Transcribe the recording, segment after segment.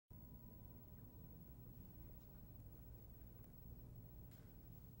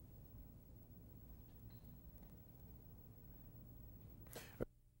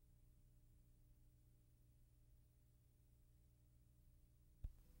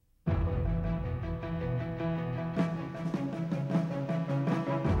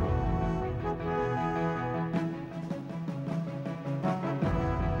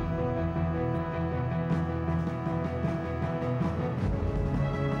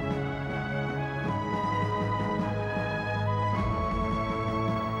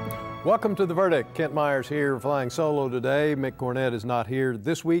Welcome to The Verdict. Kent Myers here, flying solo today. Mick Cornett is not here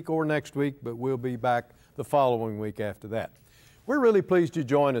this week or next week, but we'll be back the following week after that. We're really pleased you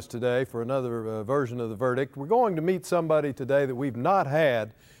join us today for another version of The Verdict. We're going to meet somebody today that we've not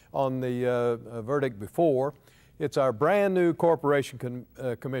had on the Verdict before. It's our brand new Corporation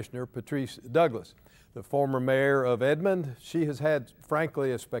Commissioner, Patrice Douglas, the former mayor of Edmond. She has had,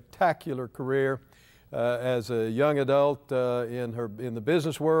 frankly, a spectacular career as a young adult in the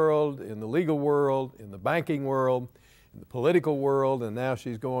business world, in the legal world, in the banking world, in the political world, and now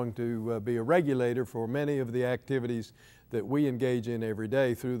she's going to be a regulator for many of the activities that we engage in every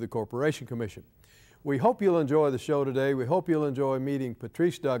day through the Corporation Commission. We hope you'll enjoy the show today. We hope you'll enjoy meeting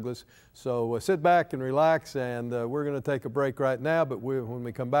Patrice Douglas. So sit back and relax, and we're going to take a break right now, but when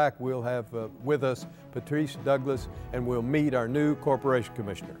we come back, we'll have with us Patrice Douglas, and we'll meet our new Corporation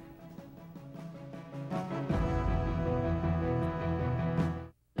Commissioner.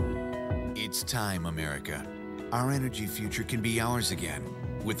 It's time, America. Our energy future can be ours again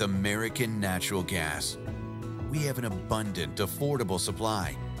with American natural gas. We have an abundant, affordable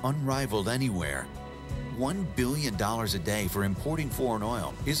supply, unrivaled anywhere. $1 billion a day for importing foreign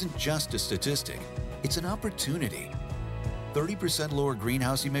oil isn't just a statistic, it's an opportunity. 30% lower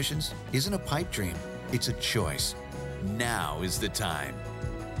greenhouse emissions isn't a pipe dream, it's a choice. Now is the time.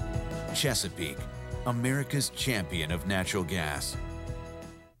 Chesapeake, America's champion of natural gas.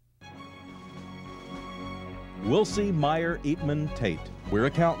 Wilsey, Meyer, Eatman, Tate. We're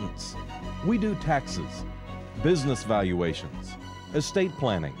accountants. We do taxes, business valuations, estate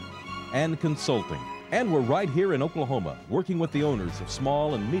planning, and consulting. And we're right here in Oklahoma, working with the owners of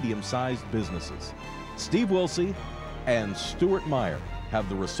small and medium-sized businesses. Steve Wilsey and Stuart Meyer have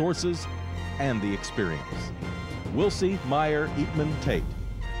the resources and the experience. Wilsey, Meyer, Eatman, Tate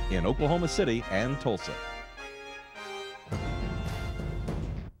in Oklahoma City and Tulsa.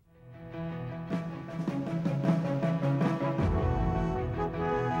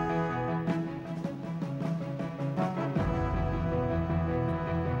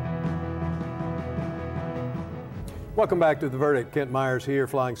 Welcome back to The Verdict. Kent Myers here,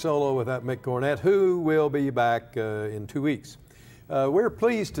 flying solo without Mick Cornett, who will be back in 2 weeks. We're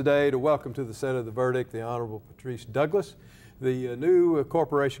pleased today to welcome to the set of The Verdict the Honorable Patrice Douglas, the new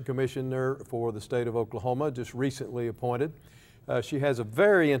Corporation Commissioner for the state of Oklahoma, just recently appointed. She has a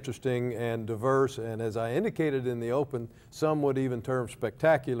very interesting and diverse, and as I indicated in the open, some would even term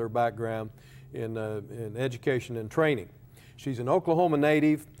spectacular background in education and training. She's an Oklahoma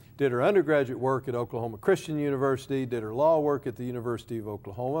native, did her undergraduate work at Oklahoma Christian University, did her law work at the University of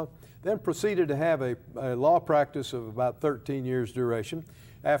Oklahoma, then proceeded to have a law practice of about 13 years duration,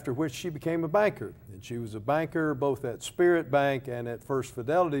 after which she became a banker. And she was a banker both at Spirit Bank and at First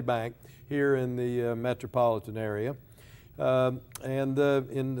Fidelity Bank here in the metropolitan area. In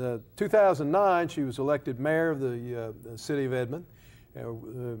 2009, she was elected mayor of the city of Edmond.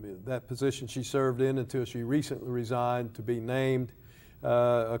 That position she served in until she recently resigned to be named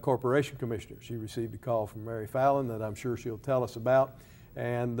a corporation commissioner. She received a call from Mary Fallon that I'm sure she'll tell us about,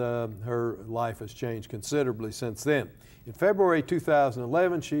 and her life has changed considerably since then. In February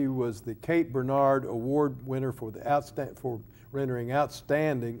 2011, she was the Kate Bernard Award winner for rendering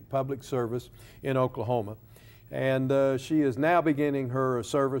outstanding public service in Oklahoma. And she is now beginning her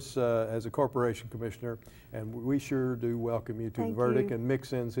service as a corporation commissioner, and we sure do welcome you to The Verdict, and Mick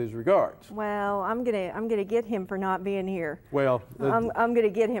sends his regards. Well, I'm gonna get him for not being here. Well, I'm gonna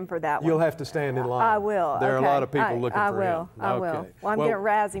get him for that one. You'll have to stand in line. I will. There are okay. a lot of people looking for him. I will. Well, I'm gonna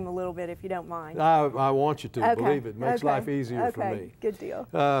razz him a little bit if you don't mind. I want you to, okay. Believe it. Makes life easier for me. Good deal.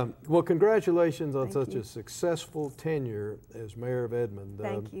 Well, congratulations on Thank such you. a successful tenure as mayor of Edmond.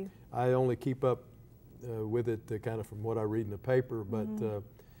 Thank you. I only keep up with it kind of from what I read in the paper, but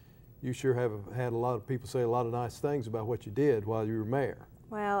you sure have had a lot of people say a lot of nice things about what you did while you were mayor.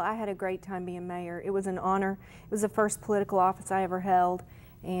 Well, I had a great time being mayor. It was an honor. It was the first political office I ever held,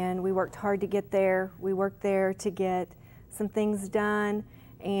 and we worked hard to get there. We worked there to get some things done,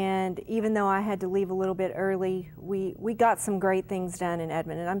 and even though I had to leave a little bit early, we got some great things done in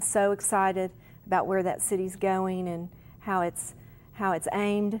Edmond, and I'm so excited about where that city's going and how it's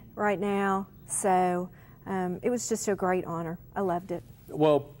aimed right now. So it was just a great honor. I loved it.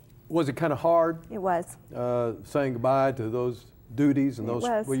 Well, was it kind of hard? It was. Saying goodbye to those duties and those. It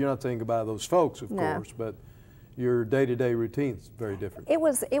was. Well, you're not saying goodbye to those folks, of course, but your day-to-day routine's very different. It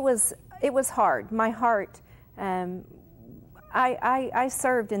was hard. My heart. I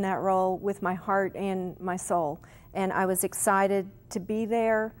served in that role with my heart and my soul, and I was excited to be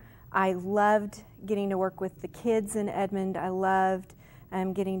there. I loved getting to work with the kids in Edmond. I loved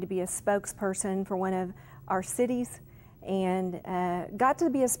getting to be a spokesperson for one of our cities, and got to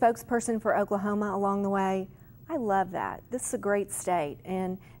be a spokesperson for Oklahoma along the way. I love that. This is a great state,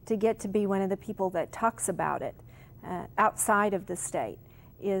 and to get to be one of the people that talks about it outside of the state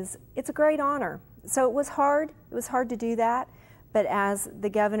it's a great honor. So it was hard to do that, but as the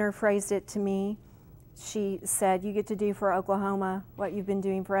governor phrased it to me, she said, you get to do for Oklahoma what you've been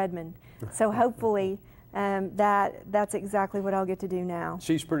doing for Edmond. So hopefully that's exactly what I'll get to do now.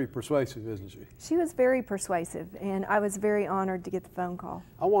 She's pretty persuasive, isn't she? She was very persuasive, and I was very honored to get the phone call.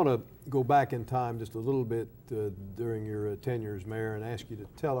 I want to go back in time just a little bit during your tenure as mayor and ask you to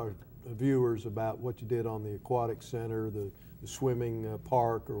tell our viewers about what you did on the aquatic center, the swimming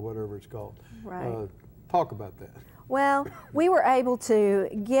park, or whatever it's called. Right. Talk about that. Well, we were able to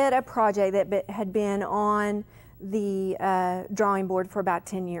get a project that had been on the drawing board for about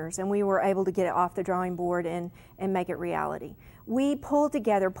 10 years, and we were able to get it off the drawing board and make it reality. We pulled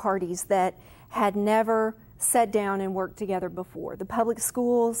together parties that had never sat down and worked together before, the public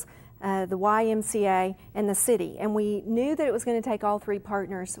schools, the YMCA, and the city. And we knew that it was going to take all three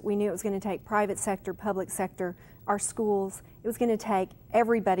partners. We knew it was going to take private sector, public sector, our schools. It was going to take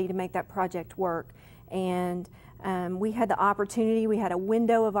everybody to make that project work. And we had the opportunity, we had a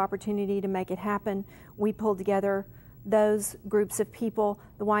window of opportunity to make it happen. We pulled together those groups of people.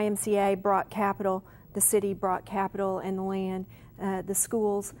 The YMCA brought capital, the city brought capital and the land, the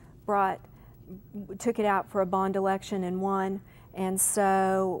schools took it out for a bond election and won. And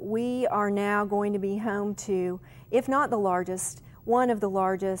so we are now going to be home to, if not the largest, one of the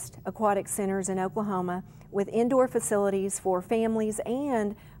largest aquatic centers in Oklahoma, with indoor facilities for families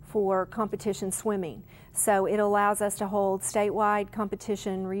and for competition swimming. So it allows us to hold statewide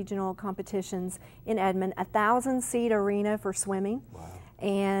competition, regional competitions in Edmond, 1,000-seat arena for swimming. Wow.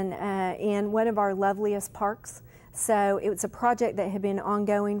 And in one of our loveliest parks. So it was a project that had been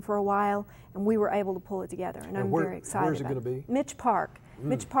ongoing for a while, and we were able to pull it together, and I'm very excited. Where's it going to be? Mitch Park.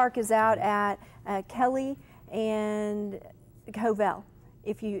 Mitch Park is out at Kelly and Covell.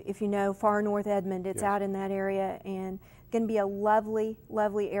 If you know far north Edmond, it's out in that area, and going to be a lovely,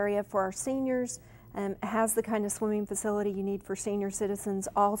 lovely area for our seniors. Has the kind of swimming facility you need for senior citizens.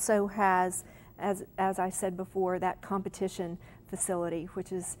 Also has, as I said before, that competition facility,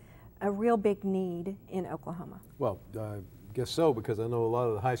 which is a real big need in Oklahoma. Well, I guess so, because I know a lot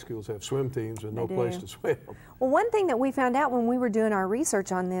of the high schools have swim teams and no place to swim. Well, one thing that we found out when we were doing our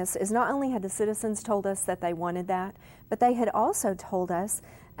research on this is not only had the citizens told us that they wanted that, but they had also told us,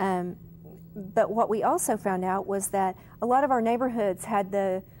 but what we also found out was that a lot of our neighborhoods had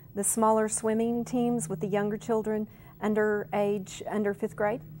the smaller swimming teams with the younger children under 5th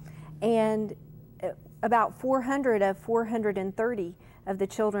grade, and about 400 of 430 of the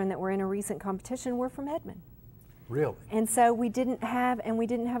children that were in a recent competition were from Edmond. Really? And so we didn't have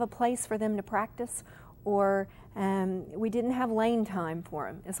a place for them to practice, or we didn't have lane time for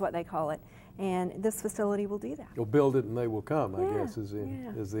them, is what they call it. And this facility will do that. You'll build it and they will come, I guess, is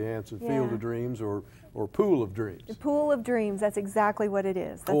the answer. Field of Dreams or Pool of Dreams. The Pool of Dreams, that's exactly what it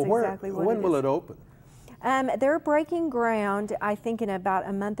is. That's exactly what when will it open? They're breaking ground, I think, in about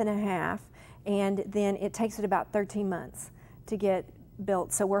a month and a half, and then it takes it about 13 months to get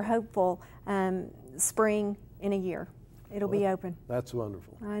built. So we're hopeful spring in a year it'll be open. That's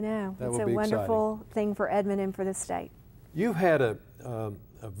wonderful. I know. That it's will a be wonderful exciting thing for Edmond and for the state. You've had a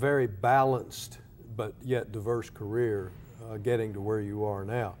very balanced but yet diverse career getting to where you are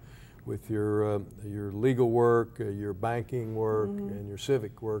now, with your legal work, your banking work, and your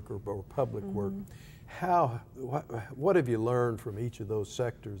civic work or public work. What have you learned from each of those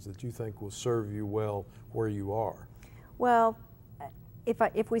sectors that you think will serve you well where you are? Well,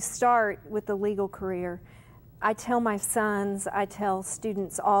 if we start with the legal career, I tell my sons, I tell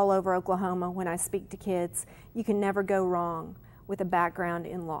students all over Oklahoma when I speak to kids, you can never go wrong with a background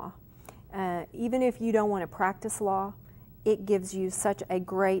in law. Even if you don't want to practice law, it gives you such a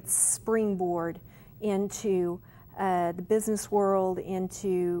great springboard into the business world,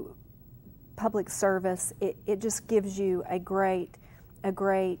 into public service. It just gives you a great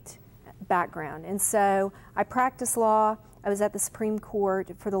background. And so I practiced law. I was at the Supreme Court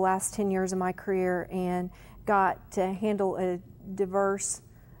for the last 10 years of my career and got to handle a diverse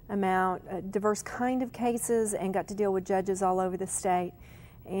kind of cases, and got to deal with judges all over the state.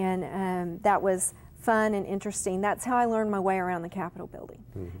 And that was fun and interesting. That's how I learned my way around the Capitol building,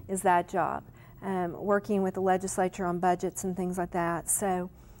 is that job, working with the legislature on budgets and things like that.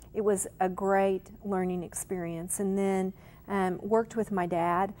 So it was a great learning experience. And then worked with my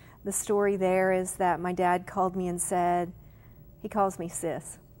dad. The story there is that my dad called me and said, he calls me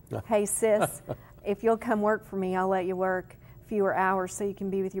sis. Hey sis, if you'll come work for me, I'll let you work fewer hours so you can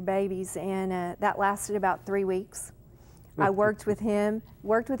be with your babies. And that lasted about 3 weeks. I worked with him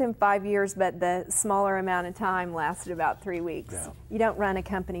 5 years, but the smaller amount of time lasted about 3 weeks. Yeah. You don't run a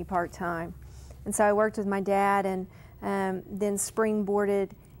company part-time. And so I worked with my dad and then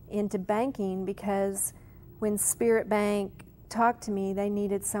springboarded into banking, because when Spirit Bank talked to me, they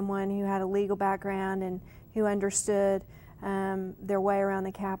needed someone who had a legal background and who understood their way around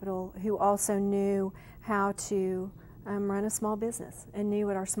the Capitol, who also knew how to run a small business and knew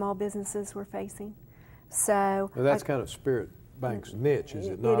what our small businesses were facing. So well, that's kind of Spirit Bank's niche, is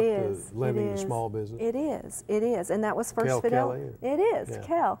it not? It is. Lending to small business. It is, and that was First Kel Fidelity. Kelly? It is, Yeah.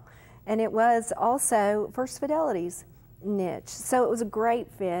 Kel, and it was also First Fidelity's niche. So it was a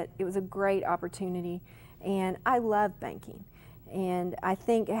great fit. It was a great opportunity, and I love banking. And I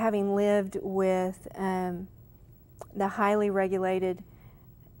think having lived with the highly regulated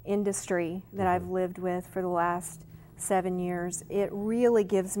industry that I've lived with for the last 7 years, it really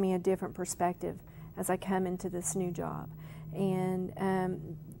gives me a different perspective as I come into this new job. And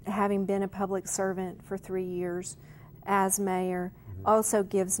having been a public servant for 3 years as mayor also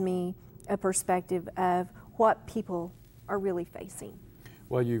gives me a perspective of what people are really facing.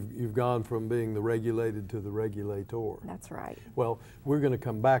 Well, you've gone from being the regulated to the regulator. That's right. Well, we're going to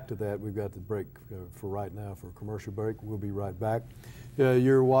come back to that. We've got the break for right now for a commercial break. We'll be right back.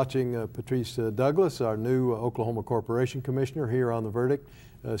 You're watching Patrice Douglas, our new Oklahoma Corporation Commissioner, here on The Verdict.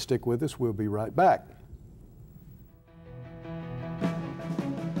 Stick with us. We'll be right back.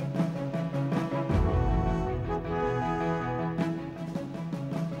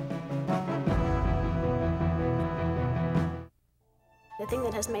 The thing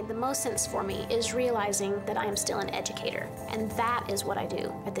that has made the most sense for me is realizing that I am still an educator, and that is what I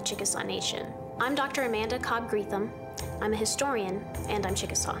do at the Chickasaw Nation. I'm Dr. Amanda Cobb-Greetham. I'm a historian, and I'm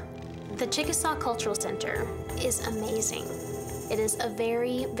Chickasaw. The Chickasaw Cultural Center is amazing. It is a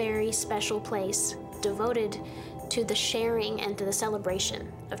very, very special place devoted to the sharing and to the celebration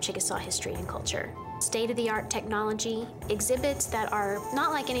of Chickasaw history and culture. State-of-the-art technology, exhibits that are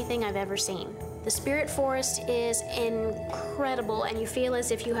not like anything I've ever seen. The Spirit Forest is incredible, and you feel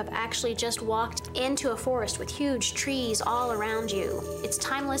as if you have actually just walked into a forest with huge trees all around you. It's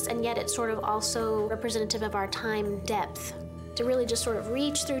timeless, and yet it's sort of also representative of our time depth, to really just sort of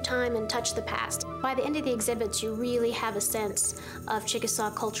reach through time and touch the past. By the end of the exhibits, you really have a sense of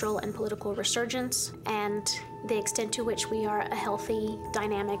Chickasaw cultural and political resurgence and the extent to which we are a healthy,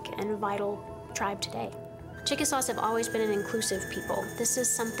 dynamic, and vital tribe today. Chickasaws have always been an inclusive people. This is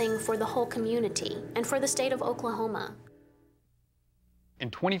something for the whole community and for the state of Oklahoma. In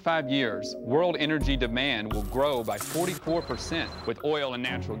 25 years, world energy demand will grow by 44%, with oil and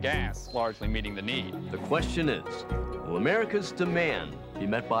natural gas largely meeting the need. The question is, will America's demand be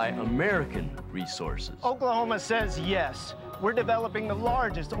met by American resources? Oklahoma says yes. We're developing the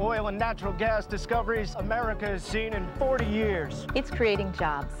largest oil and natural gas discoveries America has seen in 40 years. It's creating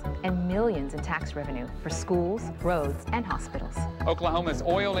jobs and millions in tax revenue for schools, roads, and hospitals. Oklahoma's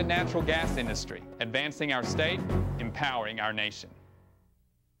oil and natural gas industry, advancing our state, empowering our nation.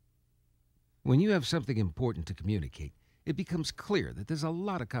 When you have something important to communicate, it becomes clear that there's a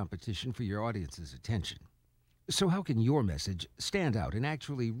lot of competition for your audience's attention. So how can your message stand out and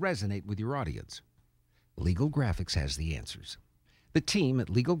actually resonate with your audience? Legal Graphics has the answers. The team at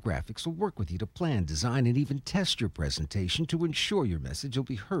Legal Graphics will work with you to plan, design, and even test your presentation to ensure your message will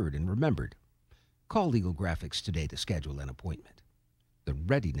be heard and remembered. Call Legal Graphics today to schedule an appointment. The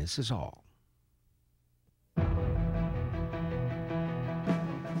readiness is all.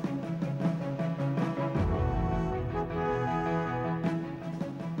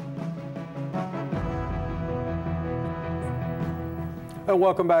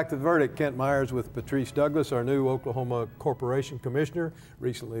 Welcome back to The Verdict. Kent Myers with Patrice Douglas, our new Oklahoma Corporation Commissioner,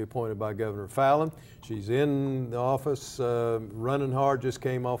 recently appointed by Governor Fallin. She's in the office, running hard, just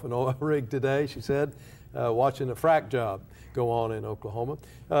came off an oil rig today, she said, watching a frack job go on in Oklahoma.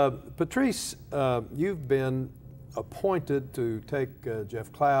 Patrice, you've been appointed to take Jeff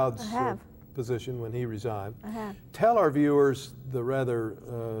Cloud's position when he resigned. I have. Tell our viewers the rather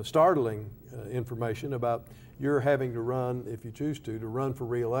startling information about you're having to run, if you choose to run for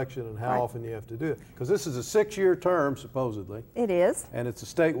re-election, and how often you have to do it. Because this is a 6-year term, supposedly. It is. And it's a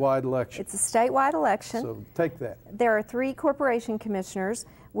statewide election. It's a statewide election. So take that. There are 3 corporation commissioners.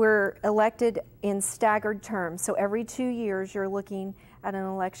 We're elected in staggered terms. So every 2 years, you're looking at an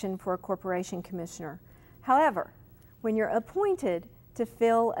election for a corporation commissioner. However, when you're appointed to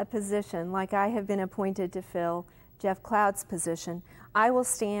fill a position, like I have been appointed to fill Jeff Cloud's position, I will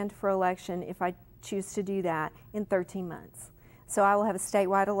stand for election if I choose to do that in 13 months. So I will have a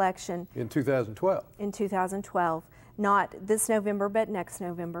statewide election. In 2012? In 2012. Not this November, but next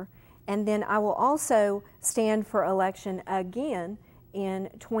November. And then I will also stand for election again in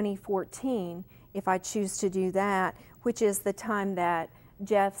 2014 if I choose to do that, which is the time that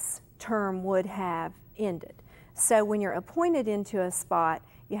Jeff's term would have ended. So when you're appointed into a spot,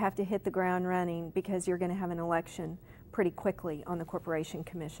 you have to hit the ground running because you're going to have an election pretty quickly on the Corporation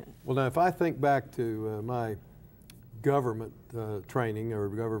Commission. Well, now, if I think back to my government training or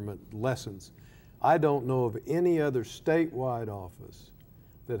government lessons, I don't know of any other statewide office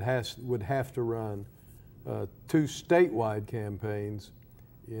that would have to run 2 statewide campaigns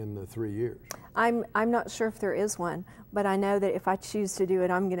in 3 years. I'm not sure if there is one, but I know that if I choose to do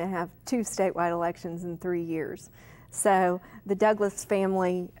it, I'm going to have 2 statewide elections in 3 years. So the Douglas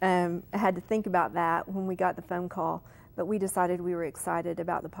family had to think about that when we got the phone call, but we decided we were excited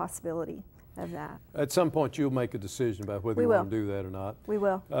about the possibility of that. At some point you'll make a decision about whether you want to do that or not. We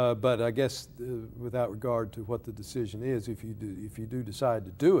will. But I guess without regard to what the decision is, if you do decide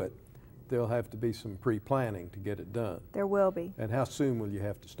to do it, there'll have to be some pre-planning to get it done. There will be. And how soon will you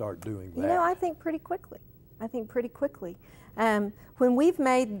have to start doing that? You know, I think pretty quickly. I think pretty quickly. When we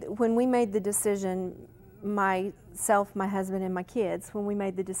made the decision, myself, my husband, and my kids, when we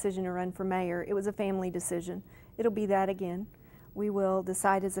made the decision to run for mayor, it was a family decision. It'll be that again. We will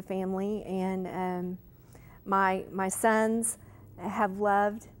decide as a family, and my sons have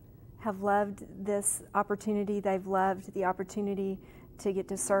loved this opportunity. They've loved the opportunity to get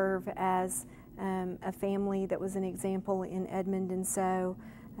to serve as a family that was an example in Edmond, and so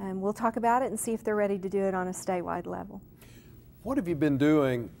we'll talk about it and see if they're ready to do it on a statewide level. What have you been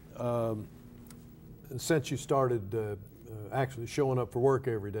doing since you started actually showing up for work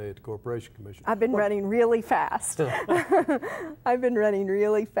every day at the Corporation Commission? I've been running really fast. I've been running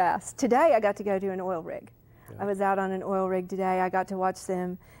really fast. Today I got to go to an oil rig. Yeah. I was out on an oil rig today. I got to watch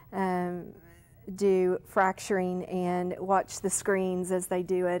them do fracturing and watch the screens as they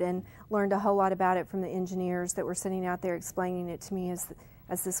do it, and learned a whole lot about it from the engineers that were sitting out there explaining it to me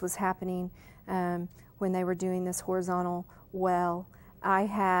as this was happening when they were doing this horizontal well.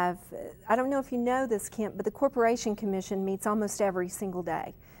 I don't know if you know this, Kent, but the Corporation Commission meets almost every single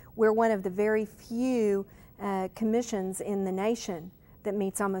day. We're one of the very few commissions in the nation that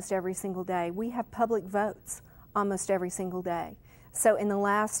meets almost every single day. We have public votes almost every single day. So in the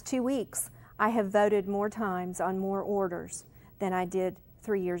last 2 weeks, I have voted more times on more orders than I did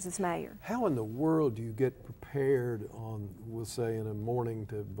 3 years as mayor. How in the world do you get prepared on, we'll say, in a morning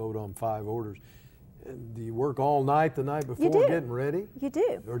to vote on 5 orders? Do you work all night the night before getting ready? You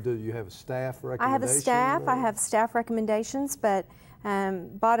do. Or do you have a staff recommendation? I have a staff. I have staff recommendations, but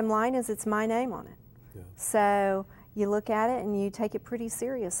bottom line is it's my name on it. Yeah. So you look at it and you take it pretty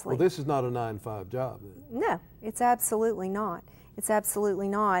seriously. Well, this is not a 9-to-5 job, then. No, it's absolutely not. It's absolutely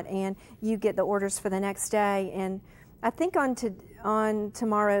not. And you get the orders for the next day. And I think on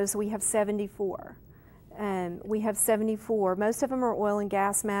tomorrow's we have 74. We have 74. Most of them are oil and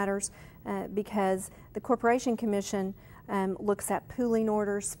gas matters because the Corporation Commission looks at pooling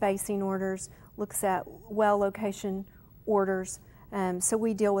orders, spacing orders, looks at well location orders. So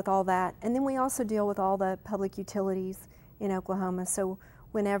we deal with all that. And then we also deal with all the public utilities in Oklahoma. So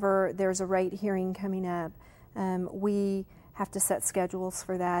whenever there's a rate hearing coming up, we have to set schedules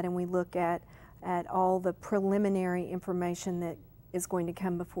for that, and we look at all the preliminary information that is going to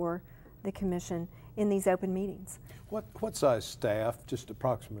come before the Commission in these open meetings. What size staff, just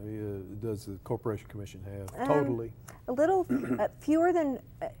approximately, does the Corporation Commission have totally? A little fewer than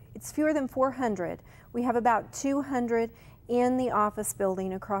 400. We have about 200 in the office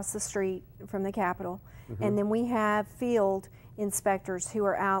building across the street from the Capitol, and then we have field inspectors who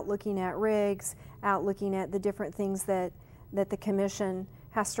are out looking at rigs, out looking at the different things that the Commission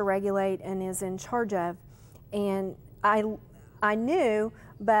has to regulate and is in charge of. And I knew,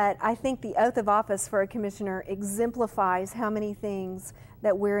 but I think the oath of office for a commissioner exemplifies how many things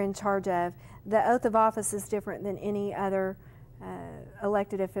that we're in charge of. The oath of office is different than any other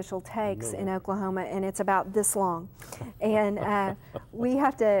elected official takes in Oklahoma, and it's about this long. And it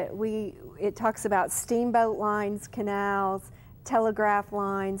talks about steamboat lines, canals, telegraph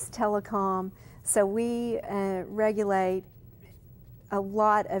lines, telecom. So we regulate a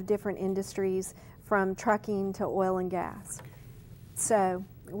lot of different industries from trucking to oil and gas. So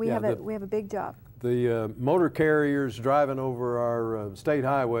we have a big job. The motor carriers driving over our state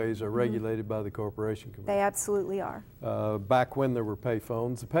highways are regulated by the Corporation Commission. They absolutely are. Back when there were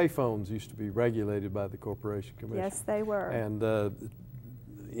payphones, the payphones used to be regulated by the Corporation Commission. Yes, they were. And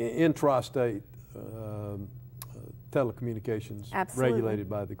intrastate telecommunications regulated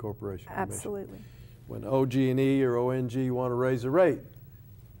by the Corporation Commission. Absolutely. When OG&E or ONG want to raise the rate,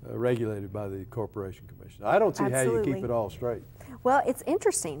 regulated by the Corporation Commission. I don't see how you keep it all straight. Well, it's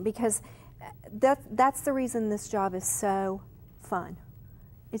interesting because that's the reason this job is so fun.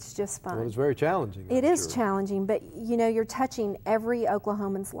 It's just fun. Well, it's very challenging. It is challenging, but you know, you're touching every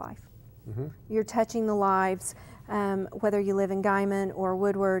Oklahoman's life. You're touching the lives, whether you live in Guyman or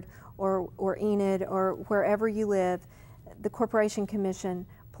Woodward or Enid or wherever you live. The Corporation Commission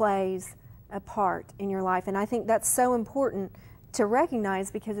plays a part in your life, and I think that's so important to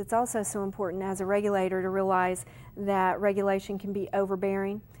recognize, because it's also so important as a regulator to realize that regulation can be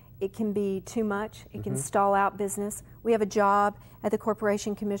overbearing. It can be too much. It can stall out business. We have a job at the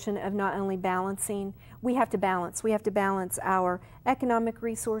Corporation Commission of not only balancing, we have to balance our economic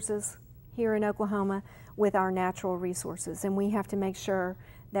resources here in Oklahoma with our natural resources, and we have to make sure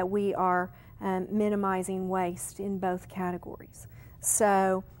that we are minimizing waste in both categories.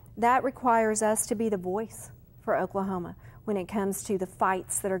 So that requires us to be the voice for Oklahoma when it comes to the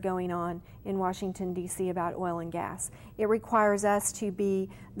fights that are going on in Washington, D.C. about oil and gas. It requires us to be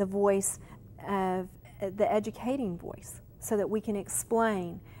the voice of the educating voice so that we can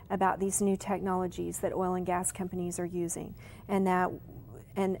explain about these new technologies that oil and gas companies are using and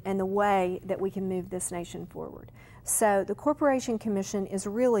the way that we can move this nation forward. So the Corporation Commission is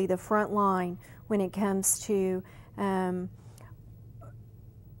really the front line when it comes to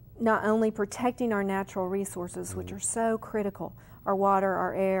not only protecting our natural resources, which are so critical, our water,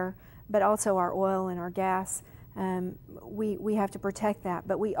 our air, but also our oil and our gas. We have to protect that,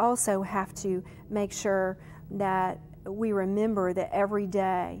 but we also have to make sure that we remember that every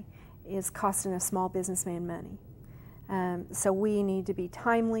day is costing a small businessman money. So we need to be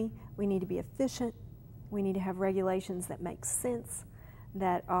timely, we need to be efficient, we need to have regulations that make sense,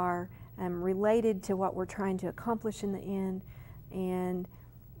 that are related to what we're trying to accomplish in the end. And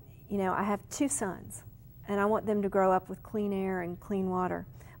you know, I have 2 sons, and I want them to grow up with clean air and clean water,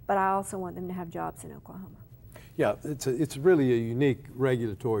 but I also want them to have jobs in Oklahoma. Yeah, it's really a unique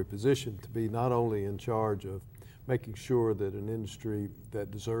regulatory position to be not only in charge of making sure that an industry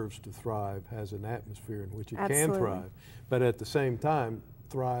that deserves to thrive has an atmosphere in which it can thrive, but at the same time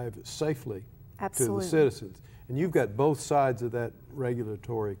thrive safely to the citizens. And you've got both sides of that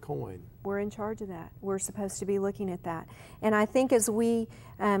regulatory coin. We're in charge of that. We're supposed to be looking at that. And I think as we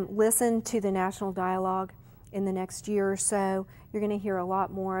listen to the national dialogue in the next year or so, you're going to hear a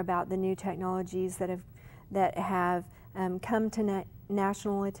lot more about the new technologies that have come to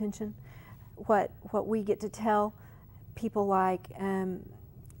national attention. What we get to tell people like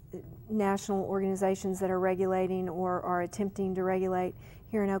national organizations that are regulating or are attempting to regulate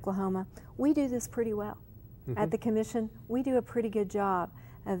here in Oklahoma, we do this pretty well. At the Commission, we do a pretty good job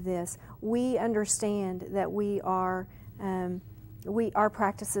of this. We understand that our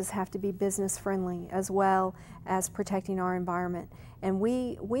practices have to be business friendly as well as protecting our environment. And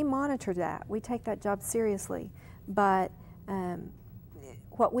we monitor that. We take that job seriously. But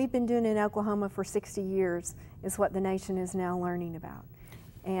what we've been doing in Oklahoma for 60 years is what the nation is now learning about.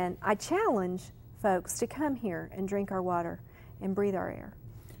 And I challenge folks to come here and drink our water and breathe our air,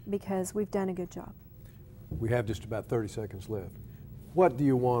 because we've done a good job. We have just about 30 seconds left. What do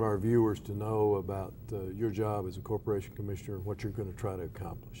you want our viewers to know about your job as a Corporation Commissioner and what you're going to try to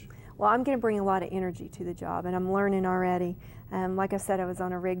accomplish? Well, I'm going to bring a lot of energy to the job, and I'm learning already. Like I said, I was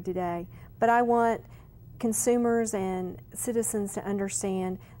on a rig today. But I want consumers and citizens to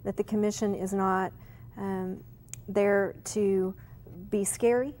understand that the Commission is not there to be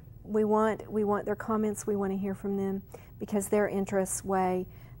scary. We want their comments. We want to hear from them, because their interests weigh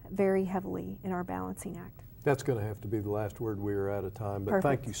very heavily in our balancing act. That's going to have to be the last word. We are out of time, but Perfect.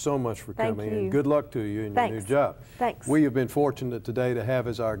 Thank you so much for coming you. and good luck to you in your new job. Thanks. We have been fortunate today to have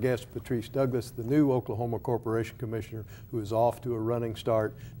as our guest Patrice Douglas, the new Oklahoma Corporation Commissioner, who is off to a running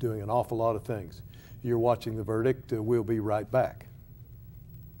start, doing an awful lot of things. You're watching The Verdict. We'll be right back.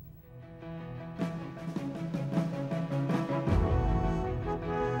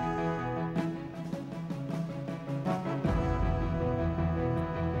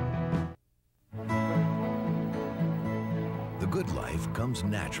 Good life comes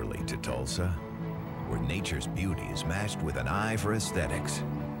naturally to Tulsa, where nature's beauty is matched with an eye for aesthetics.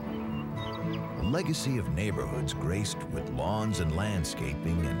 A legacy of neighborhoods graced with lawns and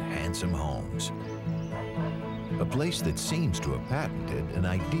landscaping and handsome homes. A place that seems to have patented an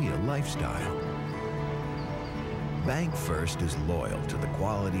ideal lifestyle. Bank First is loyal to the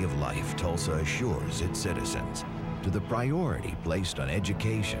quality of life Tulsa assures its citizens, to the priority placed on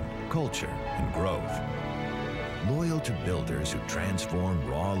education, culture, and growth. Loyal to builders who transform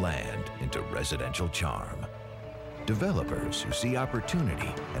raw land into residential charm. Developers who see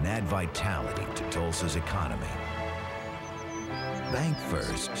opportunity and add vitality to Tulsa's economy. Bank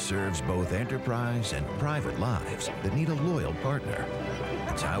First serves both enterprise and private lives that need a loyal partner.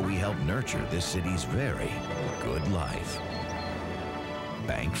 It's how we help nurture this city's very good life.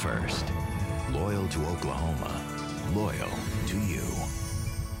 Bank First. Loyal to Oklahoma. Loyal to you.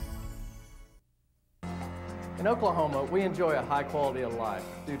 In Oklahoma, we enjoy a high quality of life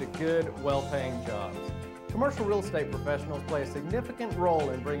due to good, well-paying jobs. Commercial real estate professionals play a significant role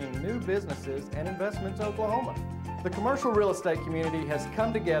in bringing new businesses and investments to Oklahoma. The commercial real estate community has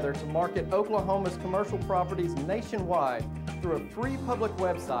come together to market Oklahoma's commercial properties nationwide through a free public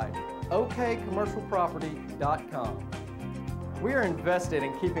website, okcommercialproperty.com. We are invested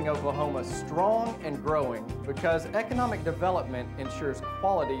in keeping Oklahoma strong and growing because economic development ensures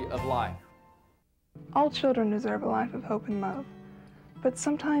quality of life. All children deserve a life of hope and love, but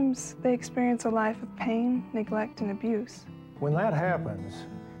sometimes they experience a life of pain, neglect, and abuse. When that happens,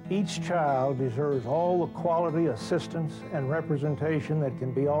 each child deserves all the quality assistance and representation that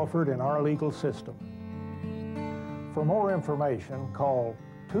can be offered in our legal system. For more information, call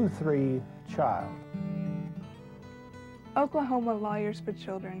 23-CHILD. Oklahoma Lawyers for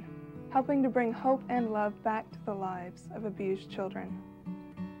Children, helping to bring hope and love back to the lives of abused children.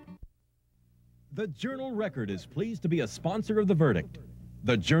 The Journal-Record is pleased to be a sponsor of The Verdict.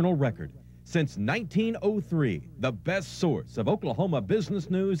 The Journal-Record, since 1903, the best source of Oklahoma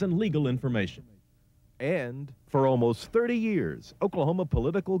business news and legal information. And for almost 30 years, Oklahoma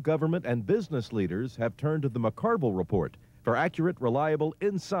political, government, and business leaders have turned to the McCarville Report for accurate, reliable,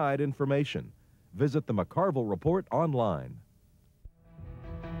 inside information. Visit the McCarville Report online.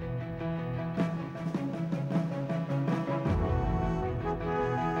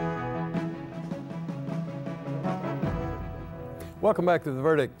 Welcome back to The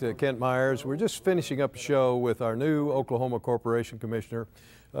Verdict, Kent Myers. We're just finishing up a show with our new Oklahoma Corporation Commissioner,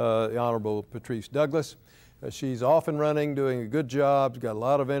 the Honorable Patrice Douglas. She's off and running, doing a good job, got a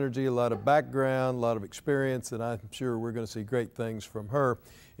lot of energy, a lot of background, a lot of experience, and I'm sure we're going to see great things from her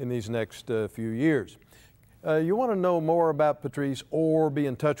in these next few years. You want to know more about Patrice or be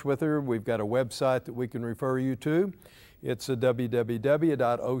in touch with her, we've got a website that we can refer you to. It's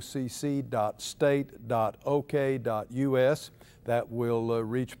www.occ.state.ok.us. That will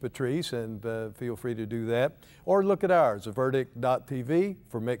reach Patrice, and feel free to do that. Or look at ours, theverdict.tv.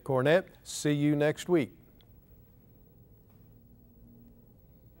 For Mick Cornett, see you next week.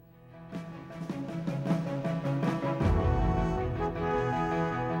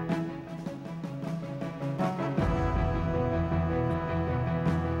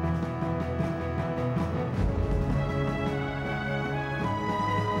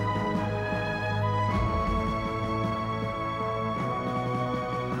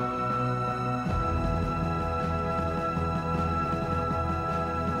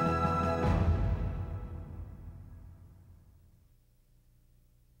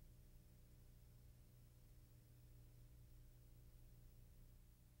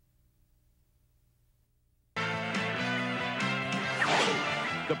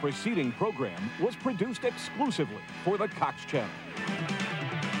 The preceding program was produced exclusively for the Cox Channel.